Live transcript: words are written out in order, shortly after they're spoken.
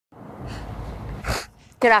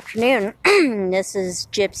Good afternoon. This is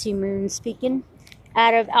Gypsy Moon speaking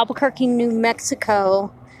out of Albuquerque, New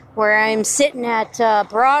Mexico, where I'm sitting at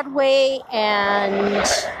Broadway and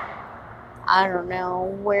I don't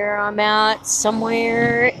know where I'm at,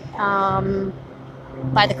 somewhere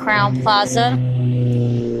by the Crown Plaza.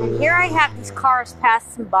 And here I have these cars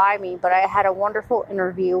passing by me, but I had a wonderful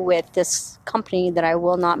interview with this company that I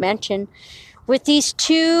will not mention, with these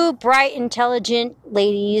two bright, intelligent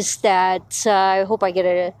ladies that I hope I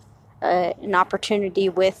get an opportunity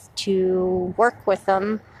to work with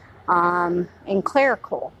them in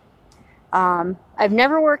clerical. I've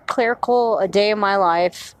never worked clerical a day in my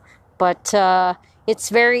life, but it's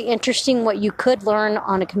very interesting what you could learn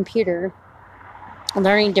on a computer,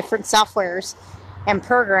 learning different softwares and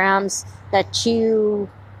programs that you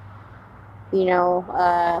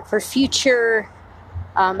know, for future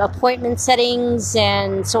appointment settings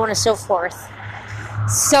and so on and so forth.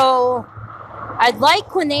 So I'd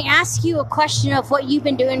like when they ask you a question of what you've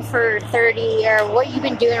been doing for 30 or what you've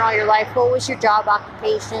been doing all your life, what was your job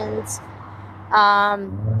occupations?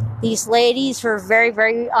 These ladies were very,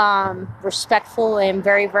 very respectful and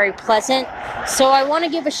very, very pleasant. So I want to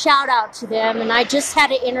give a shout out to them, and I just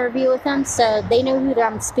had an interview with them, so they know who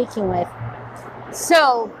I'm speaking with.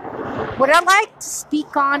 So what I'd like to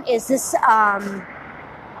speak on is this,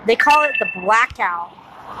 they call it the blackout.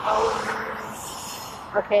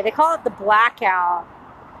 Okay, they call it the blackout.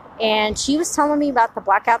 And she was telling me about the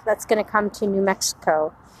blackout that's going to come to New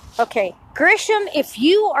Mexico. Okay, Grisham, if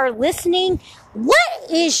you are listening, what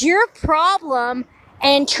is your problem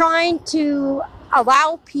in trying to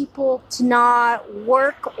allow people to not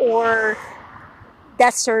work, or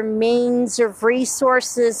that's their means of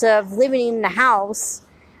resources of living in the house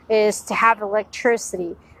is to have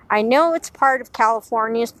electricity? I know it's part of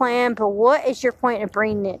California's plan, but what is your point of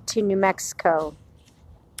bringing it to New Mexico?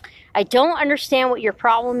 I don't understand what your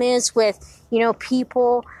problem is with,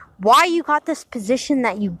 people, why you got this position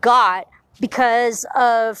that you got because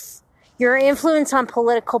of your influence on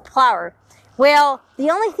political power. Well, the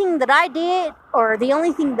only thing that I did, or the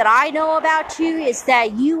only thing that I know about you, is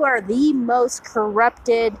that you are the most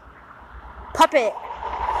corrupted puppet,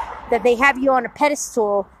 that they have you on a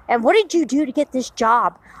pedestal. And what did you do to get this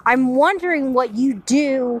job? I'm wondering what you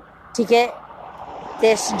do to get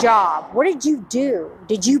this job. What did you do?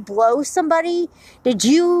 Did you blow somebody? Did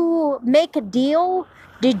you make a deal?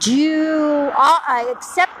 Did you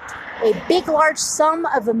accept a big, large sum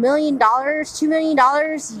of $1 million, $2 million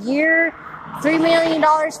a year, $3 million,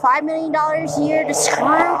 $5 million a year to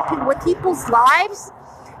screw with people's lives?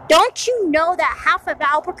 Don't you know that half of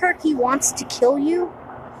Albuquerque wants to kill you?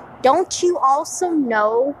 Don't you also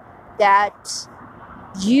know that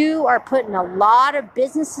you are putting a lot of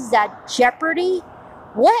businesses at jeopardy?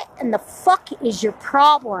 What in the fuck is your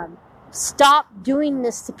problem? Stop doing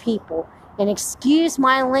this to people. And excuse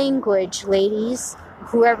my language, ladies,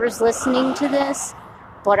 whoever's listening to this,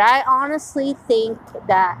 but I honestly think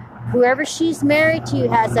that whoever she's married to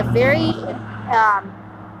has a very,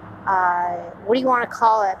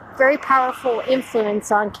 very powerful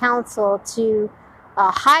influence on council to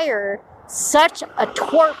hire such a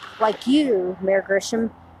twerp like you, Mayor Grisham.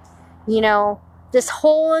 This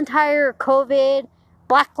whole entire COVID,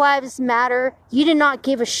 Black Lives Matter, you did not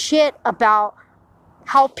give a shit about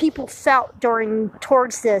how people felt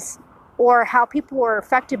towards this, or how people were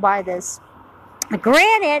affected by this.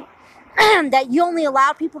 Granted, that you only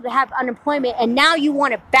allowed people to have unemployment, and now you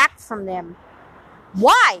want it back from them.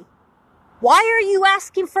 Why? Why are you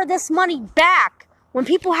asking for this money back when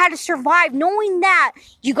people had to survive, knowing that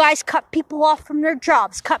you guys cut people off from their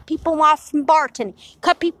jobs, cut people off from bartending,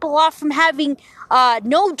 cut people off from having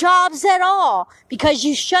no jobs at all because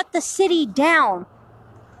you shut the city down?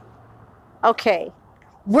 Okay,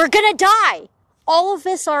 we're gonna die. All of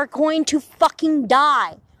us are going to fucking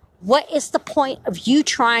die. What is the point of you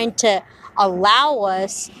trying to allow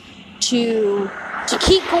us to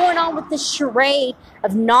keep going on with this charade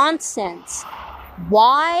of nonsense?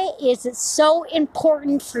 Why is it so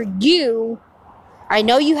important for you? I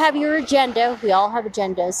know you have your agenda. We all have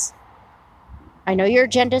agendas. I know your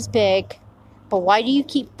agenda's big, but why do you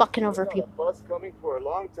keep fucking over people? Bus coming for a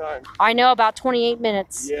long time. I know, about 28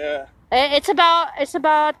 minutes. Yeah. It's about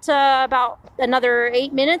another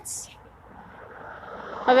 8 minutes.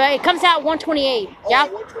 Okay, it comes out 128. Yeah.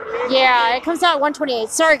 128? Yeah, it comes out 128.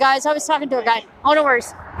 Sorry, guys. I was talking to a guy. Oh, no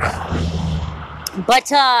worries.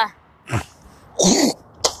 But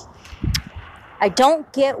I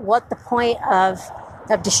don't get what the point of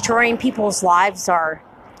destroying people's lives are.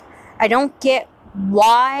 I don't get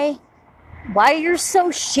why you're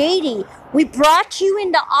so shady. We brought you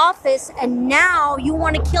into office and now you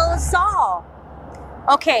want to kill us all.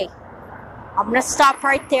 Okay, I'm going to stop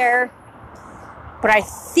right there. But I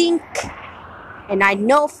think, and I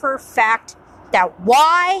know for a fact, that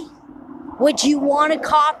why would you want to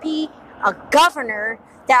copy a governor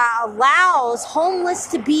that allows homeless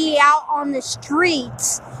to be out on the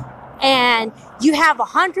streets, and you have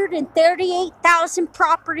 138,000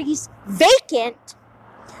 properties vacant,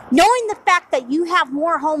 knowing the fact that you have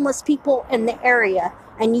more homeless people in the area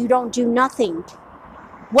and you don't do nothing?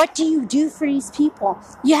 What do you do for these people?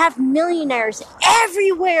 You have millionaires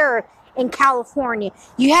everywhere in California.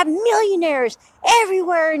 You have millionaires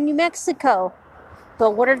everywhere in New Mexico.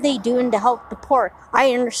 But what are they doing to help the poor?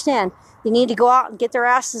 I understand. They need to go out and get their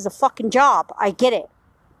asses a fucking job. I get it.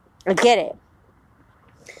 I get it.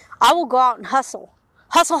 I will go out and hustle.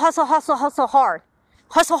 Hustle, hustle, hustle, hustle hard.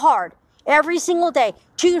 Hustle hard. Every single day.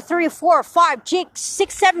 2, 3, 4, 5,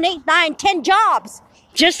 6, 7, 8, 9, 10 jobs.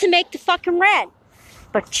 Just to make the fucking rent.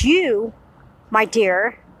 But you, my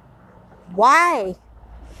dear, why?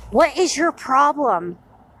 What is your problem?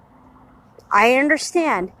 I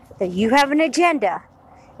understand that you have an agenda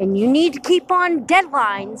and you need to keep on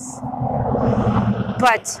deadlines.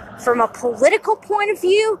 But from a political point of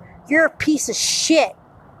view, you're a piece of shit.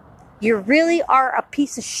 You really are a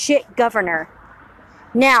piece of shit governor.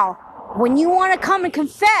 Now, when you want to come and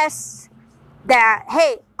confess that,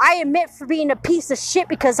 hey, I admit for being a piece of shit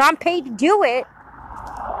because I'm paid to do it.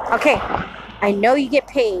 Okay, I know you get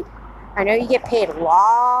paid. I know you get paid a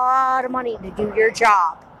lot of money to do your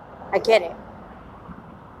job. I get it.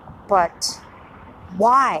 But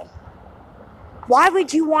why? Why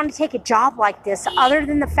would you want to take a job like this other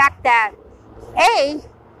than the fact that, A,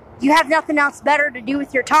 you have nothing else better to do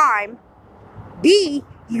with your time, B,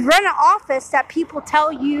 you run an office that people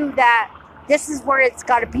tell you that this is where it's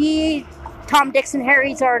got to be, Tom, Dix, and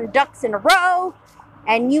Harry's are ducks in a row,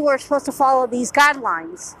 and you are supposed to follow these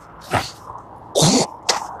guidelines.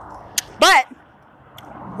 But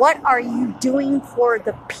what are you doing for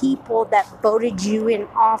the people that voted you in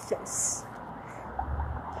office?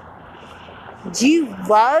 Do you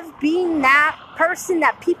love being that person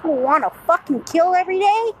that people want to fucking kill every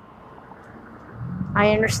day?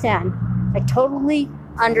 I understand. I totally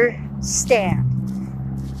understand.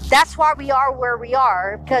 That's why we are where we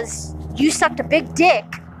are, because you sucked a big dick.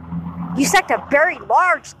 You sucked a very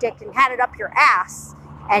large dick and had it up your ass.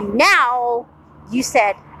 And now you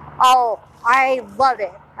said, oh, I love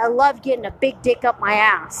it. I love getting a big dick up my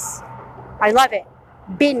ass. I love it.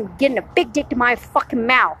 Been getting a big dick to my fucking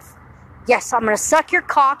mouth. Yes, I'm going to suck your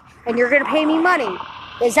cock and you're going to pay me money.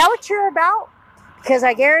 Is that what you're about? Because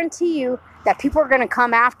I guarantee you that people are going to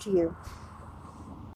come after you.